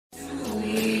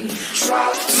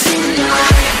drop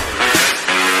tonight.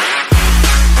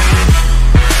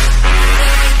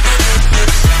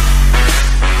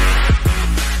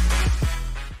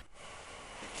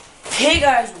 Hey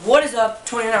guys, what is up?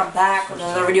 Tony and I'm back with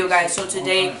another video, guys. So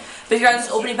today, basically guys,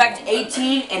 is opening package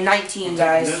 18 and 19,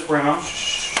 guys. Alright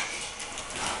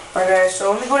guys,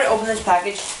 so let me go ahead and open this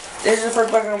package. This is the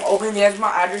first package I'm opening. It has my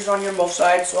address on here on both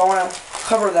sides, so I want to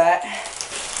cover that.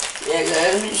 Yeah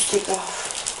guys, let me just take off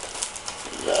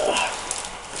the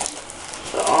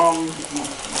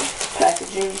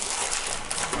packaging.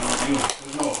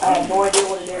 I have no idea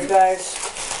what it is, guys.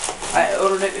 I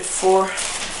ordered it before.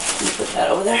 Let me put that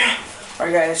over there.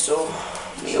 Alright guys, so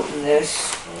let me open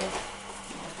this.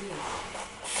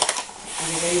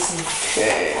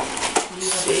 Okay,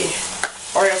 let's see.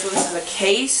 Alright guys, so this is a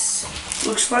case,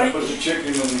 looks like. Put the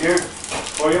chicken in here.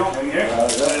 Oil in here.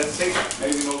 Let's see.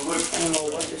 Maybe no wood. I don't know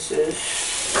what this is.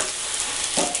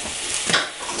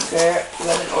 Okay,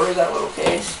 I didn't order that little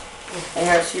case. And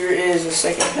guys, here is the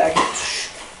second package.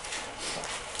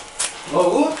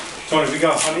 Oh, Tony, we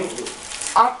got honey.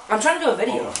 I'm trying to do a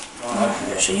video.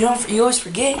 So you always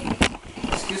forget.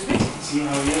 Excuse me? See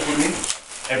how you with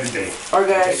me? Every day. Alright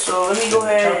guys, so let me go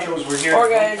ahead. Alright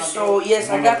guys, so yes,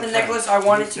 I got the necklace I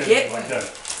wanted to get.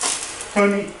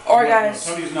 Honey. Alright guys,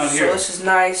 Honey's not so here. this is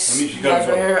nice. That means you Guys,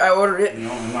 gotta right here, I ordered it. You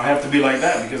know, and I have to be like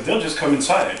that because they'll just come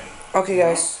inside. Okay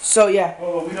guys, so yeah,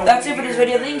 Oh, that's it for this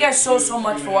video. Thank you guys so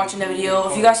much for watching the video.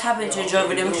 If you guys happen to enjoy the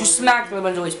video, make sure you smack the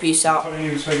buttons. Always peace out.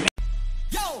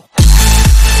 Yo!